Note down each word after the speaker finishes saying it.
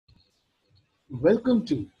Welcome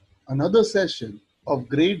to another session of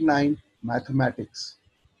Grade 9 Mathematics,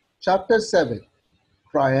 Chapter 7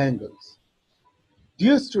 Triangles.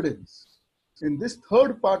 Dear students, in this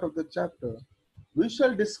third part of the chapter, we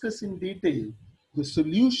shall discuss in detail the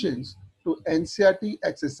solutions to NCERT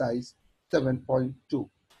exercise 7.2.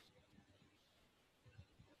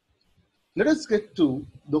 Let us get to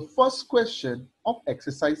the first question of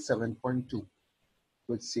exercise 7.2,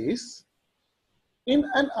 which says, in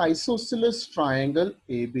an isosceles triangle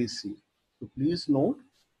ABC. So please note,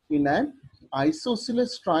 in an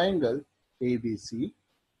isosceles triangle ABC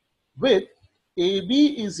with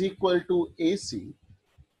AB is equal to AC,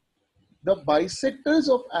 the bisectors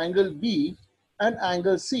of angle B and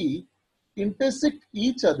angle C intersect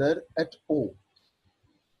each other at O.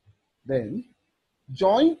 Then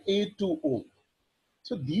join A to O.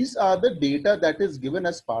 So these are the data that is given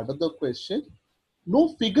as part of the question. No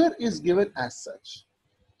figure is given as such.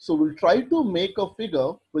 So we'll try to make a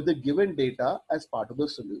figure with the given data as part of the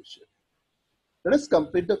solution. Let us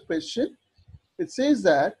complete the question. It says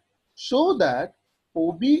that show that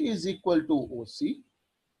OB is equal to OC.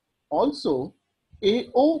 Also,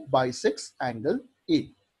 AO bisects angle A.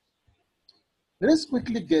 Let us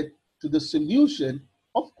quickly get to the solution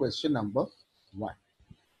of question number 1.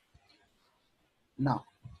 Now,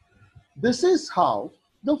 this is how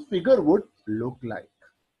the figure would look like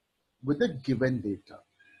with the given data.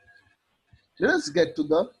 Let us get to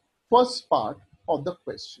the first part of the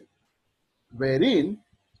question, wherein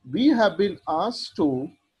we have been asked to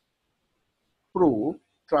prove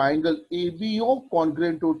triangle ABO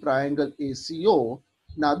congruent to triangle ACO.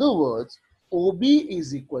 In other words, OB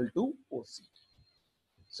is equal to OC.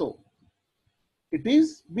 So, it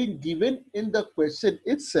is been given in the question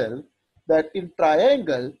itself that in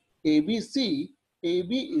triangle ABC,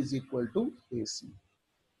 AB is equal to AC.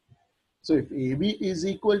 So, if AB is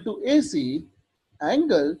equal to AC,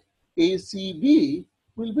 angle ACB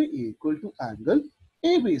will be equal to angle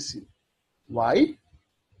ABC. Why?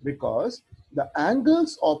 Because the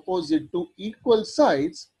angles opposite to equal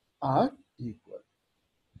sides are equal.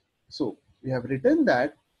 So we have written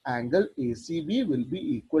that angle ACB will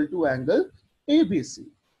be equal to angle ABC.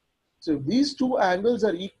 So if these two angles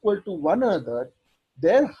are equal to one another,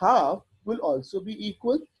 their half will also be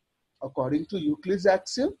equal according to Euclid's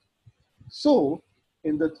axiom. So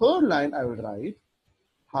in the third line, I will write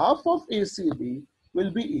half of ACB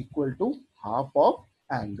will be equal to half of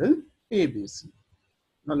angle ABC.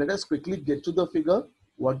 Now let us quickly get to the figure.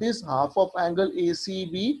 What is half of angle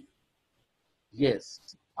ACB?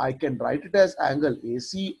 Yes, I can write it as angle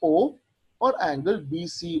ACO or angle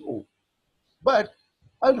BCO. But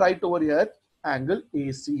I'll write over here angle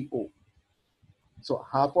ACO. So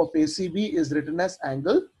half of ACB is written as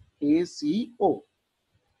angle ACO.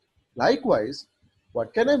 Likewise,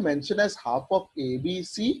 what can I mention as half of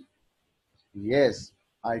ABC? Yes,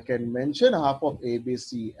 I can mention half of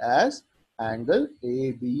ABC as angle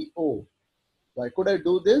ABO. Why could I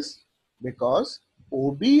do this? Because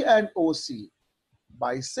OB and OC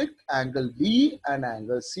bisect angle B and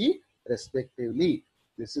angle C respectively.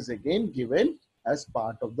 This is again given as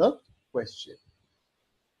part of the question.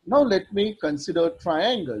 Now let me consider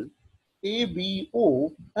triangle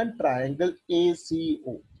ABO and triangle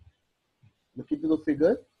ACO. Look into the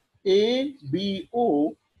figure.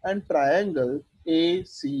 ABO and triangle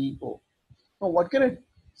ACO. Now what can I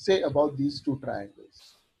say about these two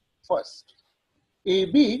triangles? First,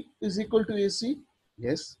 AB is equal to AC.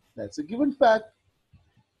 Yes, that's a given fact.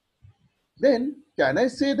 Then can I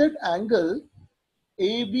say that angle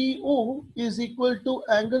ABO is equal to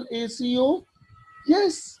angle ACO?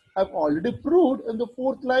 Yes, I've already proved in the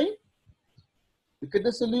fourth line. Look at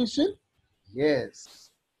the solution.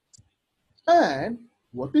 Yes. And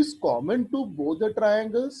what is common to both the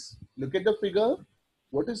triangles? Look at the figure.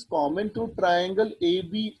 What is common to triangle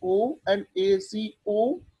ABO and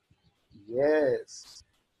ACO? Yes.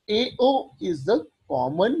 AO is the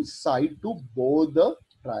common side to both the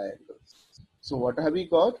triangles. So what have we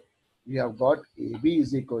got? We have got AB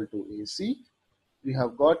is equal to AC. We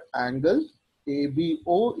have got angle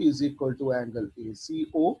ABO is equal to angle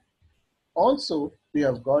ACO. Also, we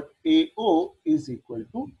have got AO is equal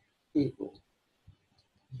to AO.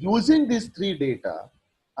 Using these three data,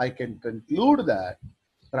 I can conclude that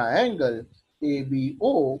triangle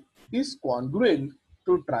ABO is congruent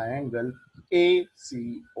to triangle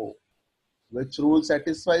ACO. Which rule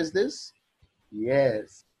satisfies this?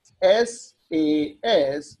 Yes,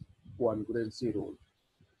 SAS congruency rule.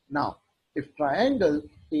 Now, if triangle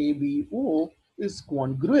ABO is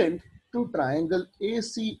congruent to triangle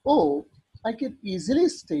ACO, I can easily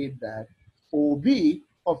state that OB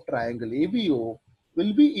of triangle ABO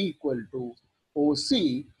will be equal to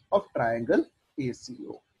OC of triangle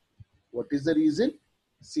ACO. What is the reason?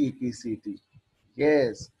 CPCT.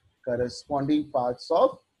 Yes, corresponding parts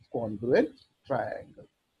of congruent triangle.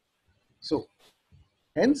 So,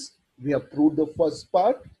 hence, we have proved the first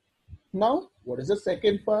part. Now, what is the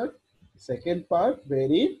second part? Second part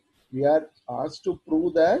wherein we are asked to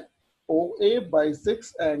prove that OA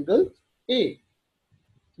bisects angle A.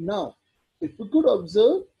 Now, if we could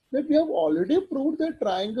observe that we have already proved that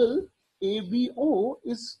triangle ABO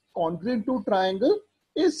is congruent to triangle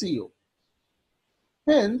ACO.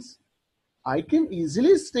 Hence, I can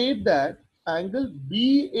easily state that angle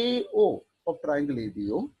BAO of triangle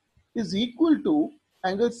ABO is equal to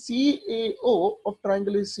angle CAO of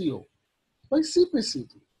triangle ACO by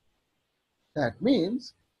CPCT. That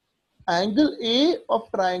means angle A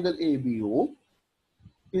of triangle ABO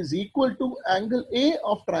is equal to angle A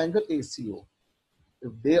of triangle ACO.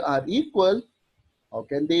 If they are equal, how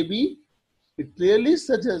can they be? It clearly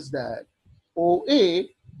suggests that OA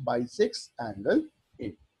bisects angle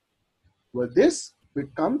A. With this, we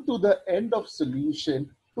come to the end of solution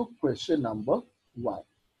to question number 1.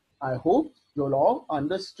 I hope you all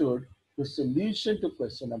understood the solution to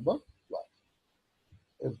question number 1.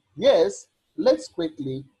 If yes, let's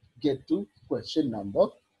quickly get to question number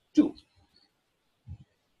 2.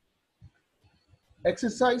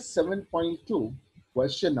 Exercise 7.2,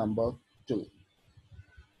 question number 2.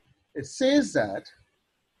 It says that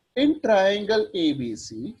in triangle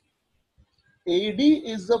ABC, AD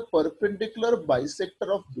is the perpendicular bisector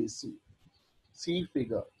of BC. See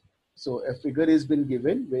figure. So a figure has been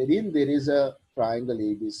given wherein there is a triangle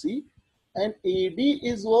ABC and AD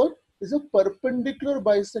is what? Is a perpendicular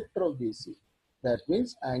bisector of BC. That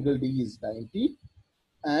means angle D is 90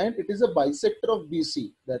 and it is a bisector of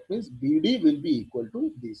BC. That means BD will be equal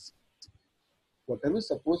to BC. What are we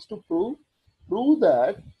supposed to prove? Prove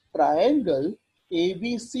that triangle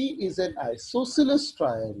ABC is an isosceles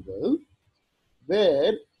triangle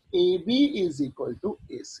where AB is equal to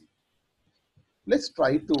AC. Let's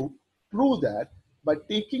try to prove that by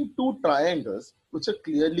taking two triangles which are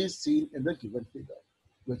clearly seen in the given figure.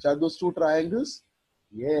 Which are those two triangles?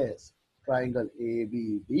 Yes, triangle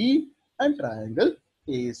ABD and triangle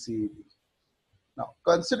ACD. Now,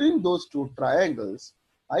 considering those two triangles,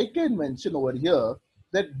 I can mention over here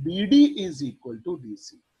that BD is equal to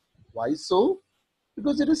DC. Why so?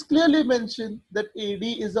 Because it is clearly mentioned that AD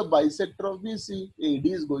is a bisector of BC. AD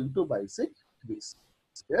is going to bisect BC.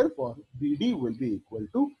 Therefore, BD will be equal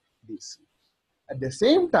to DC. At the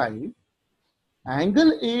same time,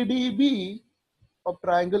 angle ADB of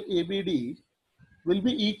triangle ABD will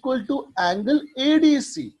be equal to angle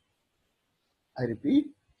ADC. I repeat,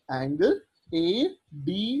 angle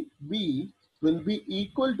ADB will be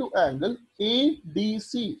equal to angle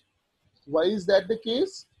ADC. Why is that the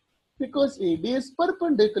case? Because AD is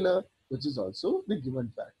perpendicular, which is also the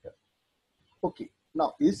given factor. Okay,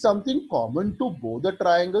 now is something common to both the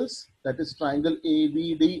triangles, that is triangle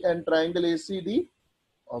ABD and triangle ACD?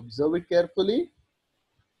 Observe it carefully.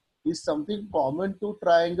 Is something common to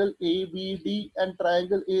triangle ABD and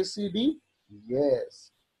triangle ACD?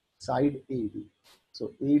 Yes, side AD.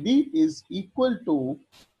 So AD is equal to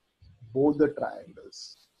both the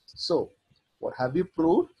triangles. So what have you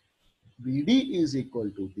proved? BD is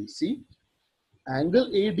equal to DC, angle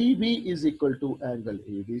ADB is equal to angle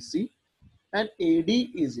ADC, and AD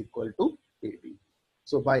is equal to AD.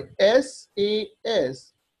 So by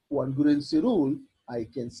SAS congruency rule, I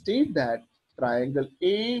can state that triangle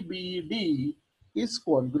ABD is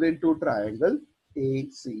congruent to triangle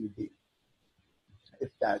ACD.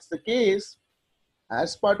 If that's the case,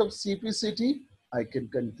 as part of CPCT, I can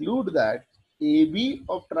conclude that AB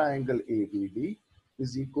of triangle ABD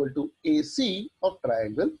is equal to AC of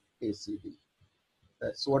triangle ACD.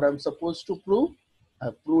 That's what I'm supposed to prove.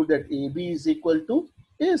 I've proved that AB is equal to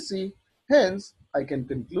AC. Hence, I can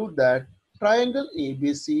conclude that triangle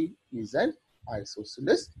ABC is an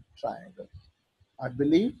isosceles triangle. I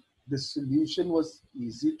believe this solution was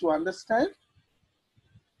easy to understand.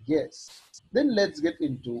 Yes. Then let's get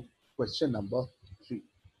into question number 3.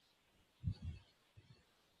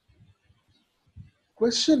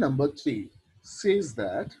 Question number 3 says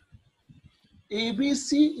that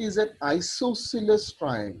ABC is an isosceles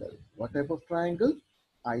triangle. What type of triangle?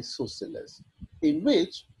 Isosceles, in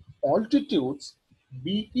which altitudes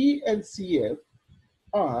BE and CF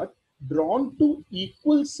are drawn to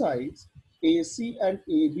equal sides AC and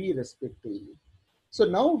AB respectively. So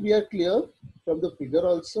now we are clear from the figure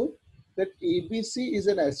also that ABC is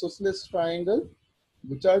an isosceles triangle,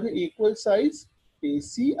 which are the equal sides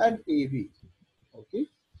AC and AB. Okay,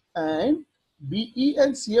 and BE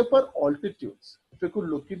and CF are altitudes. If you could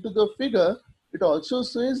look into the figure, It also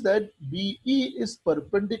says that BE is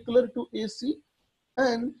perpendicular to AC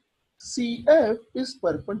and CF is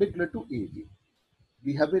perpendicular to AB.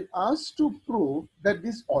 We have been asked to prove that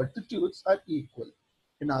these altitudes are equal.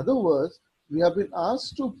 In other words, we have been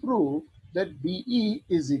asked to prove that BE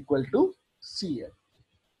is equal to CF.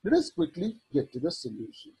 Let us quickly get to the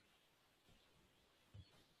solution.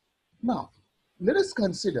 Now, let us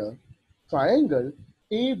consider triangle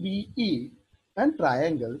ABE and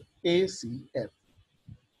triangle ACF.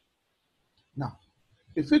 Now,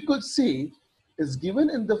 if we could see, is given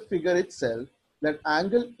in the figure itself that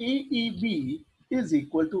angle AEB is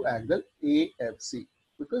equal to angle AFC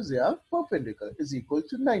because they are perpendicular, is equal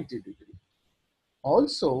to 90 degrees.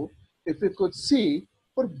 Also, if we could see,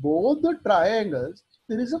 for both the triangles,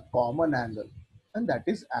 there is a common angle, and that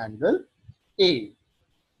is angle A.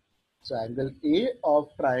 So angle A of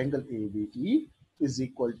triangle ABE is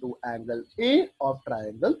equal to angle A of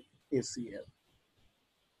triangle ACF.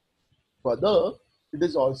 Further, it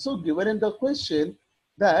is also given in the question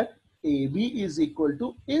that AB is equal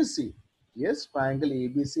to AC. Yes, triangle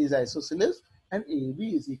ABC is isosceles and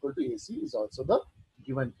AB is equal to AC is also the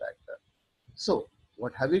given factor. So,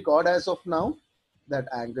 what have we got as of now? That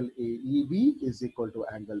angle AEB is equal to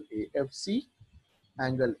angle AFC.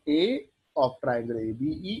 Angle A of triangle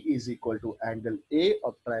ABE is equal to angle A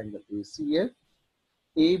of triangle ACF.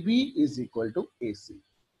 AB is equal to AC.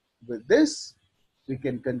 With this, we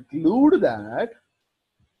can conclude that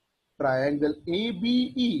triangle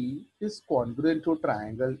ABE is congruent to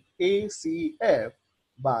triangle ACF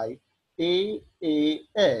by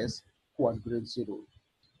AAS congruency rule.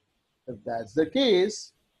 If that's the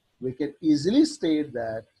case, we can easily state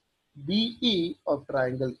that BE of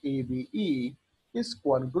triangle ABE is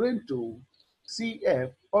congruent to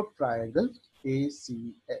CF of triangle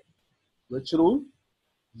ACF. Which rule?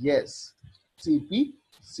 Yes,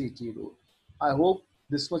 CP-CT rule. I hope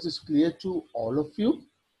this much is clear to all of you.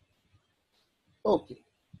 Okay,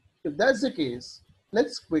 if that's the case,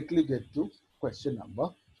 let's quickly get to question number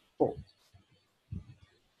 4,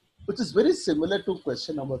 which is very similar to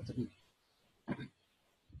question number 3.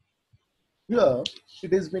 Here,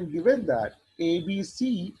 it has been given that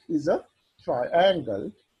ABC is a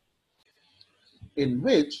triangle in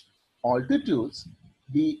which altitudes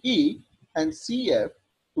DE and CF,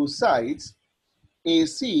 two sides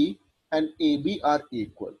AC and AB are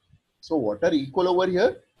equal. So what are equal over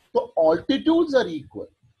here? So altitudes are equal.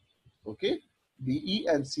 Okay, DE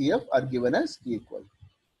and CF are given as equal.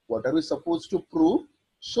 What are we supposed to prove?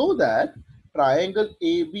 Show that triangle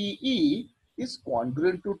ABE is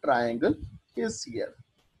congruent to triangle ACF.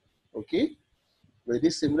 Okay, very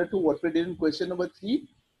similar to what we did in question number 3.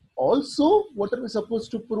 Also, what are we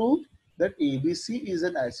supposed to prove? That ABC is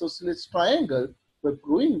an isosceles triangle by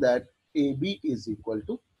proving that AB is equal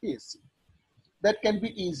to AC. That can be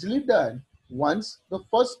easily done once the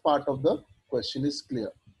first part of the question is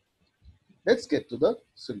clear. Let's get to the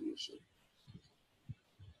solution.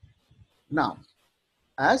 Now,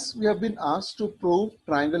 as we have been asked to prove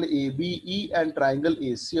triangle ABE and triangle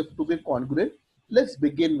ACF to be congruent, let's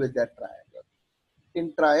begin with that triangle.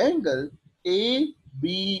 In triangle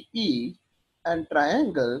ABE and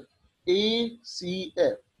triangle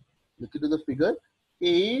ACF, look into the figure,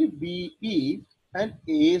 ABE and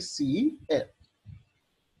ACF.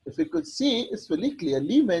 If you could see, it's very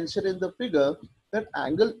clearly mentioned in the figure that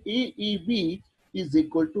angle AEB is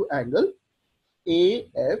equal to angle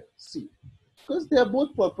AFC because they are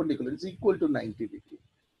both perpendicular. It's equal to 90 degrees.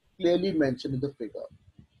 Clearly mentioned in the figure.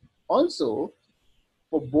 Also,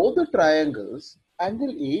 for both the triangles, angle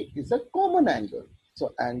A is a common angle.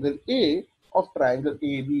 So angle A of triangle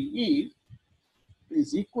ABE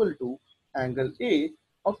is equal to angle A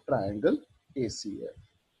of triangle ACF.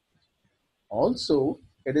 Also,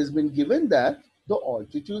 it has been given that the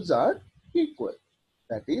altitudes are equal.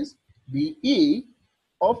 That is, BE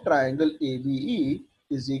of triangle ABE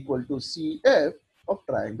is equal to CF of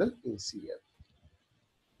triangle ACF.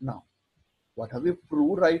 Now, what have we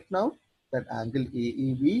proved right now? That angle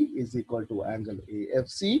AEB is equal to angle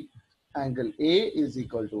AFC, angle A is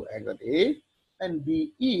equal to angle A, and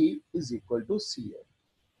BE is equal to CF.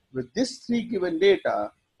 With this 3 given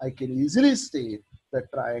data, I can easily state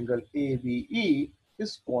that triangle ABE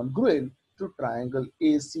is congruent to triangle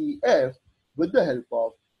ACF with the help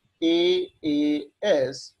of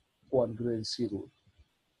AAS congruency rule.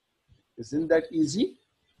 Isn't that easy?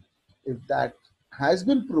 If that has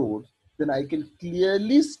been proved, then I can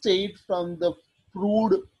clearly state from the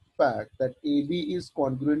proved fact that AB is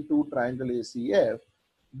congruent to triangle ACF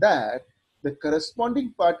that the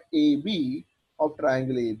corresponding part AB of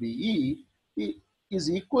triangle ABE is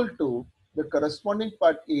equal to the corresponding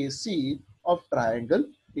part AC of triangle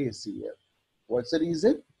ACF. What's the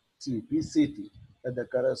reason? CPCT. That the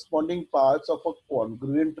corresponding parts of a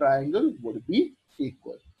congruent triangle would be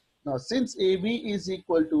equal. Now, since AB is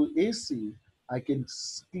equal to AC, I can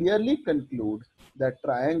clearly conclude that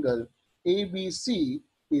triangle ABC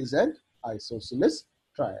is an isosceles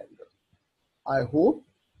triangle. I hope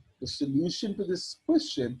the solution to this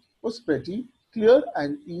question was pretty clear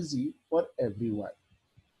and easy for everyone.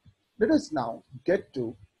 Let us now get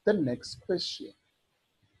to the next question.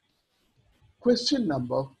 Question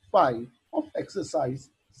number 5 of exercise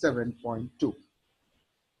 7.2,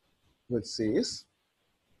 which says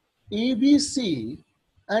ABC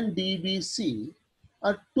and DBC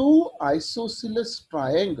are two isosceles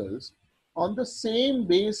triangles on the same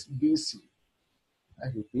base BC. I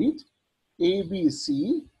repeat,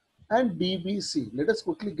 ABC and DBC. Let us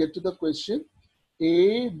quickly get to the question.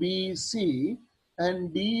 ABC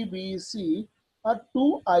and DBC are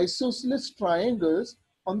two isosceles triangles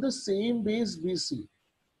on the same base BC.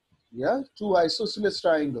 Yeah, two isosceles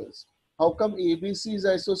triangles. How come ABC is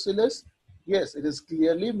isosceles? Yes, it is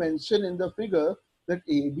clearly mentioned in the figure that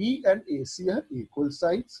AB and AC are equal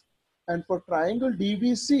sides. And for triangle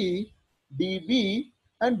DBC, DB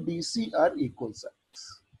and DC are equal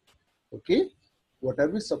sides. Okay, what are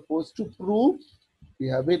we supposed to prove? We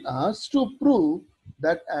have been asked to prove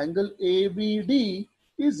that angle ABD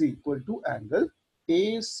is equal to angle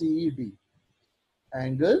ACD.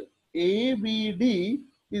 Angle ABD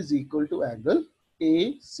is equal to angle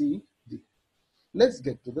ACD. Let's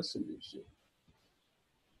get to the solution.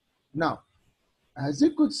 Now, as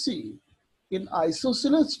you could see, in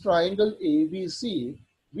isosceles triangle ABC,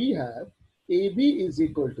 we have AB is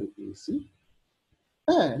equal to AC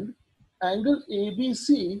and angle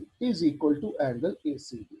ABC is equal to angle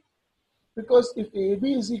ACD. Because if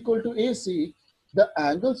AB is equal to AC, the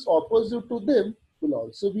angles opposite to them will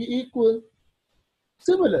also be equal.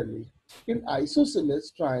 Similarly, in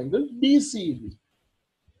isosceles triangle DCB,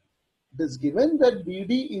 it is given that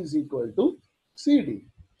BD is equal to CD.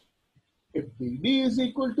 If BD is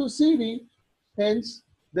equal to CD, hence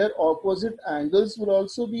their opposite angles will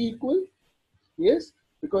also be equal. Yes,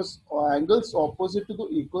 because angles opposite to the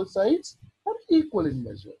equal sides are equal in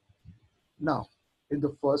measure. Now, in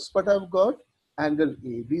the first part I've got angle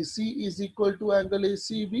ABC is equal to angle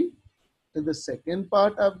ACB. In the second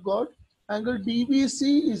part I've got angle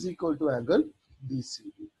DBC is equal to angle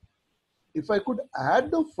DCB. If I could add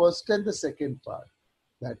the first and the second part,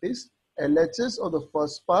 that is LHS of the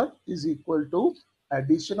first part is equal to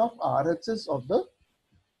addition of RHS of the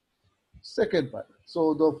second part.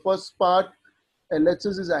 So the first part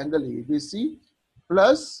LHS is angle ABC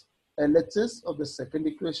plus LHS of the second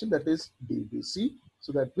equation, that is DBC.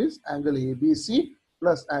 So that means angle ABC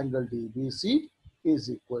plus angle DBC is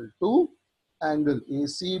equal to angle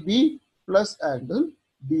ACB plus angle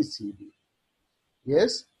DCB.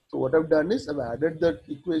 Yes, so what I've done is I've added the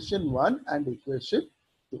equation 1 and equation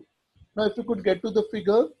 2. Now if you could get to the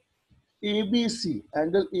figure, ABC,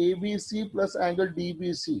 angle ABC plus angle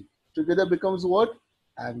DBC together becomes what?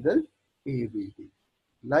 Angle ABD.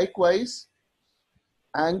 Likewise,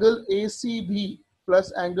 angle ACB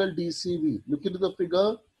plus angle DCB. Look into the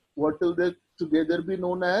figure. What will they together be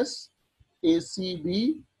known as?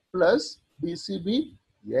 ACB plus DCB?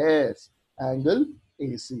 Yes, angle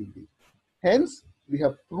ACB. Hence, we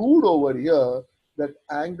have proved over here that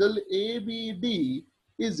angle ABD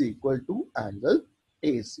is equal to angle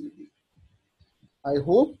ACD. I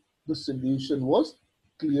hope the solution was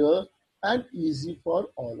clear and easy for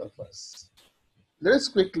all of us. Let us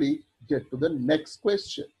quickly get to the next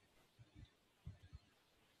question.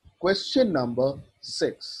 Question number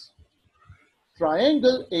 6.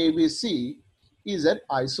 Triangle ABC is an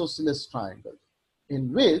isosceles triangle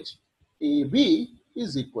in which AB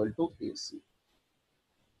is equal to AC.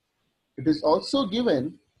 It is also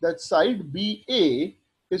given that side BA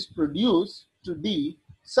is produced to D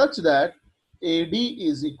such that AD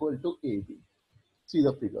is equal to AB. See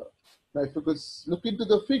the figure. Now, if you could look into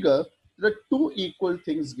the figure, there are two equal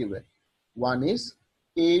things given. One is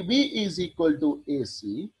AB is equal to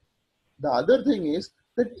AC. The other thing is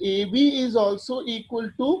that AB is also equal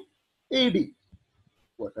to AD.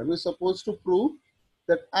 What are we supposed to prove?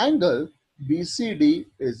 That angle BCD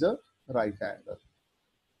is a right angle.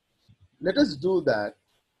 Let us do that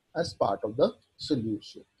as part of the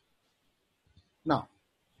solution. Now,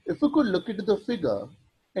 if we could look into the figure,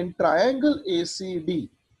 in triangle ACD,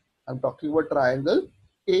 I'm talking about triangle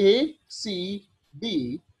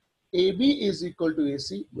ACD, AB is equal to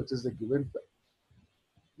AC, which is the given.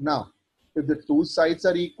 Now, if the two sides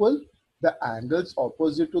are equal, the angles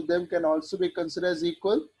opposite to them can also be considered as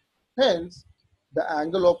equal. Hence, The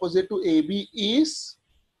angle opposite to AB is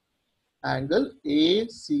angle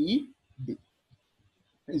ACD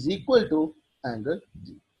is equal to angle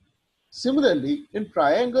D. Similarly, in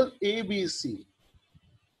triangle ABC,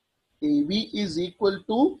 AB is equal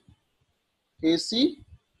to AC.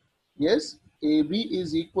 Yes, AB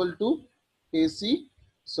is equal to AC.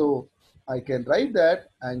 So I can write that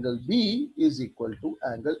angle B is equal to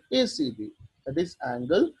angle ACB. That is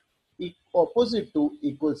angle opposite to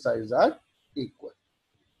equal sides are equal.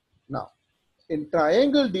 Now, in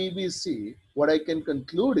triangle DBC, what I can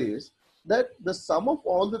conclude is that the sum of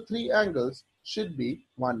all the three angles should be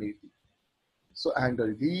 180. So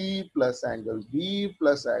angle D plus angle B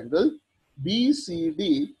plus angle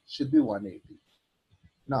BCD should be 180.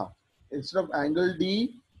 Now, instead of angle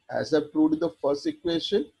D, as I proved in the first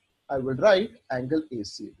equation, I will write angle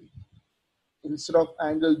ACB. Instead of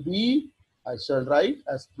angle B, I shall write,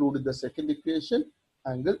 as proved in the second equation,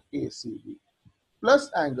 angle ACB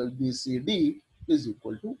plus angle BCD is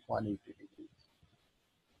equal to 180 degrees.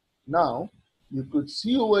 Now, you could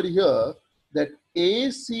see over here that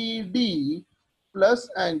ACD plus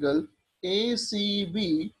angle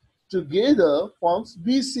ACB together forms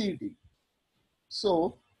BCD.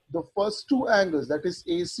 So, the first two angles, that is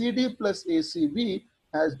ACD plus ACB,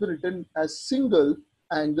 has been written as single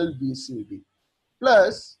angle BCD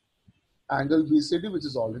plus angle BCD, which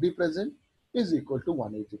is already present, is equal to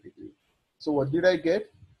 180 degree. So, what did I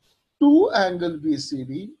get? 2 angle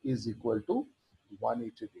BCD is equal to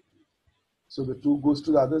 180 degree. So the 2 goes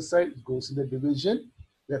to the other side, goes in the division.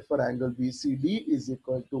 Therefore, angle BCD is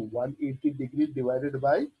equal to 180 degree divided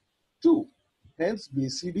by 2. Hence,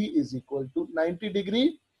 BCD is equal to 90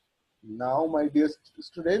 degree. Now, my dear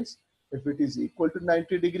students, if it is equal to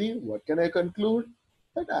 90 degree, what can I conclude?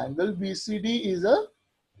 That angle BCD is a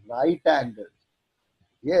right angle.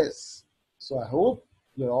 Yes. So I hope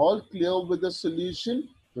you're all clear with the solution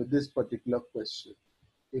with this particular question.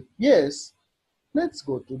 If yes, let's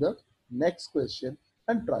go to the next question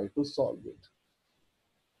and try to solve it.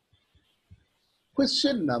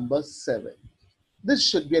 Question number 7. This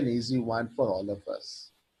should be an easy one for all of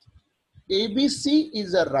us. ABC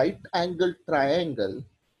is a right angled triangle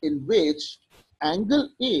in which angle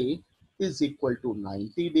A is equal to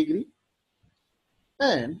 90 degree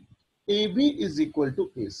and AB is equal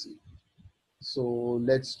to AC. So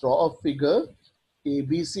let's draw a figure.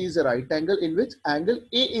 ABC is a right angle in which angle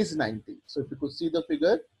A is 90. So if you could see the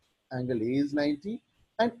figure, angle A is 90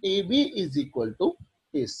 and AB is equal to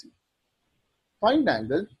AC. Find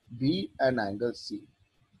angle B and angle C.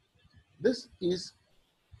 This is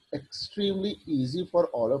extremely easy for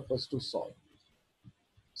all of us to solve.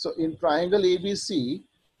 So in triangle ABC,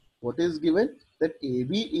 what is given? That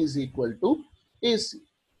AB is equal to AC.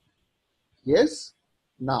 Yes?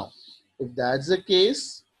 Now, if that's the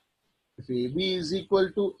case, if AB is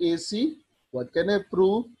equal to AC, what can I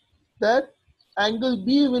prove? That angle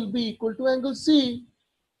B will be equal to angle C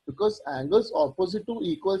because angles opposite to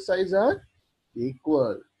equal sides are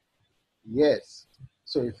equal. Yes.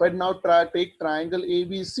 So if I now take triangle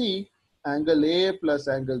ABC, angle A plus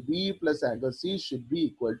angle B plus angle C should be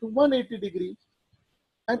equal to 180 degree.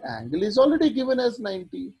 And angle is already given as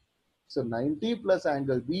 90. So 90 plus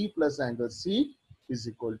angle B plus angle C is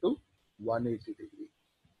equal to 180 degree.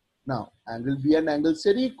 Now, angle B and angle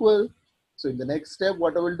C are equal. So in the next step,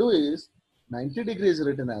 what I will do is 90 degrees is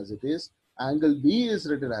written as it is. Angle B is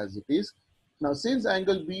written as it is. Now, since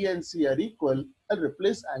angle B and C are equal, I'll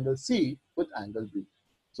replace angle C with angle B.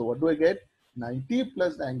 So what do I get? 90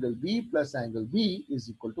 plus angle B plus angle B is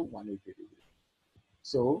equal to 180 degree.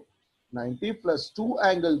 So 90 plus 2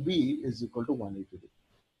 angle B is equal to 180 degree.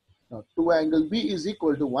 Now 2 angle B is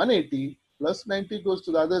equal to 180 plus 90 goes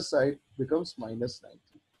to the other side, becomes minus 90.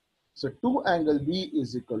 So 2 angle B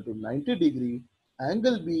is equal to 90 degree.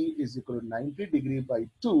 Angle B is equal to 90 degree by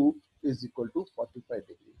 2 is equal to 45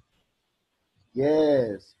 degree.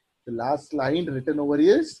 Yes, the last line written over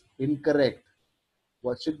here is incorrect.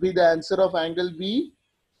 What should be the answer of angle B?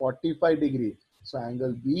 45 degree. So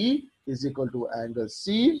angle B is equal to angle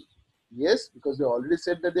C. Yes, because we already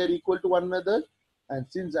said that they are equal to one another. And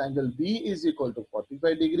since angle B is equal to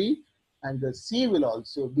 45 degree, angle C will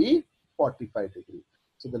also be 45 degree.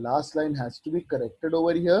 So the last line has to be corrected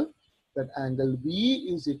over here, that angle B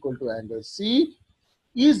is equal to angle C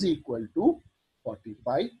is equal to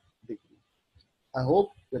 45 degree. I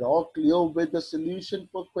hope we're all clear with the solution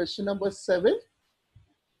for question number 7.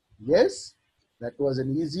 Yes, that was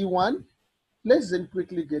an easy one. Let's then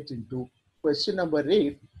quickly get into question number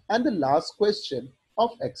 8 and the last question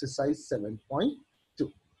of exercise 7.2.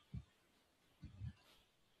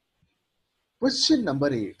 Question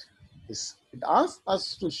number 8 is, it asks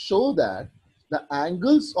us to show that The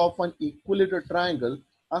angles of an equilateral triangle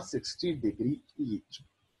are 60 degrees each.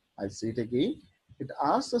 I say it again. It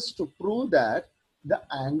asks us to prove that the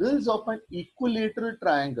angles of an equilateral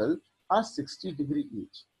triangle are 60 degrees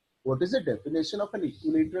each. What is the definition of an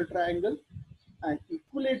equilateral triangle? An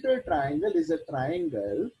equilateral triangle is a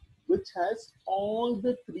triangle which has all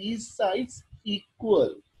the three sides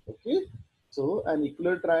equal. Okay. So an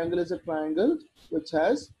equilateral triangle is a triangle which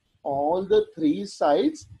has all the three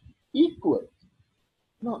sides equal.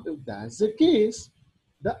 Now, if that's the case,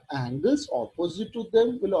 the angles opposite to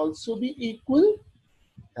them will also be equal.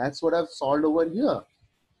 That's what I've solved over here.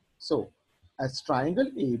 So, as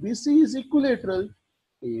triangle ABC is equilateral,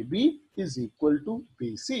 AB is equal to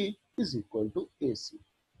BC is equal to AC.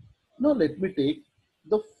 Now, let me take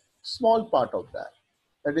the small part of that.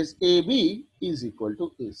 That is, AB is equal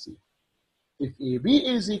to AC. If AB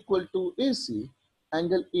is equal to AC,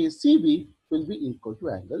 angle ACB will be equal to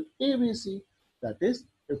angle ABC. That is,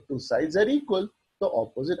 if two sides are equal, the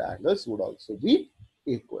opposite angles would also be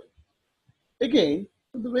equal. Again,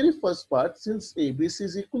 the very first part, since ABC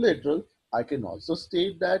is equilateral, I can also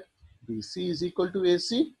state that BC is equal to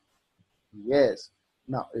AC. Yes.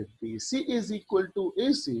 Now, if BC is equal to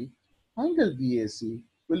AC, angle BAC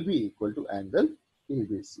will be equal to angle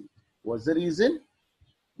ABC. What's the reason?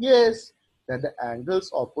 Yes, that the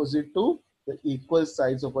angles opposite to the equal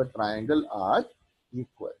sides of a triangle are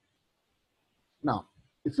equal. Now,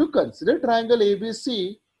 if you consider triangle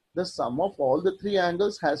ABC, the sum of all the three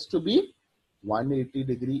angles has to be 180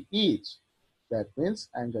 degree each. That means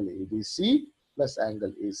angle ABC plus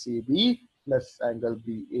angle ACB plus angle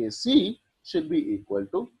BAC should be equal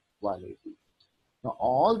to 180. Now,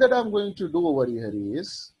 all that I'm going to do over here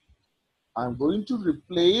is I'm going to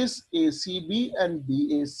replace ACB and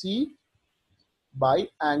BAC by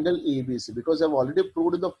angle ABC, because I've already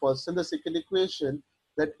proved in the first and the second equation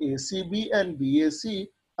that ACB and BAC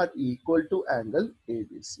are equal to angle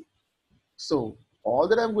ABC. So all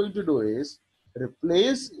that I'm going to do is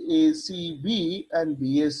replace ACB and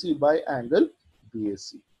BAC by angle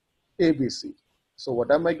BAC, ABC. So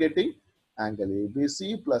what am I getting? Angle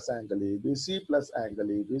ABC plus angle ABC plus angle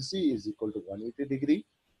ABC is equal to 180 degree.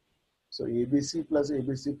 So ABC plus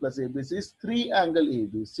ABC plus ABC is 3 angle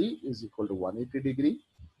ABC is equal to 180 degree.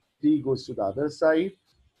 3 goes to the other side.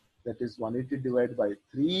 That is 180 divided by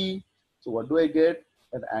 3. So what do I get?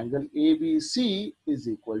 That angle ABC is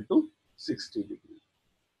equal to 60 degree.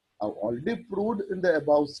 I've already proved in the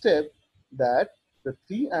above step that the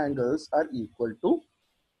three angles are equal to,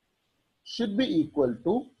 should be equal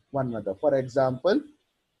to one another. For example,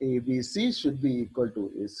 ABC should be equal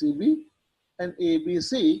to ACB and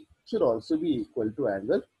ABC should also be equal to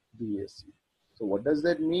angle BAC. So what does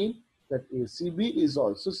that mean? That ACB is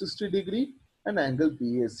also 60 degree and angle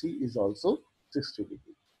BAC is also 60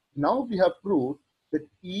 degree. Now we have proved that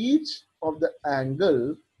each of the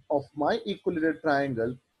angle of my equilateral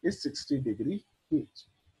triangle is 60 degree each.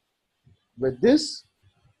 With this,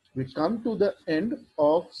 we come to the end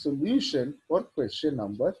of solution for question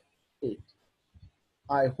number 8.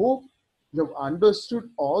 I hope you have understood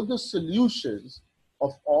all the solutions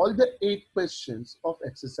of all the 8 questions of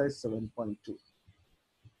exercise 7.2.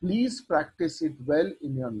 Please practice it well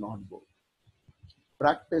in your notebook.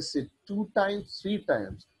 Practice it 2 times, 3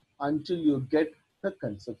 times until you get the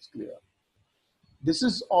concepts clear. This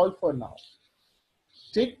is all for now.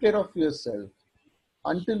 Take care of yourself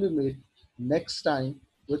until we meet next time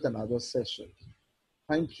with another session.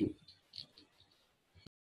 Thank you.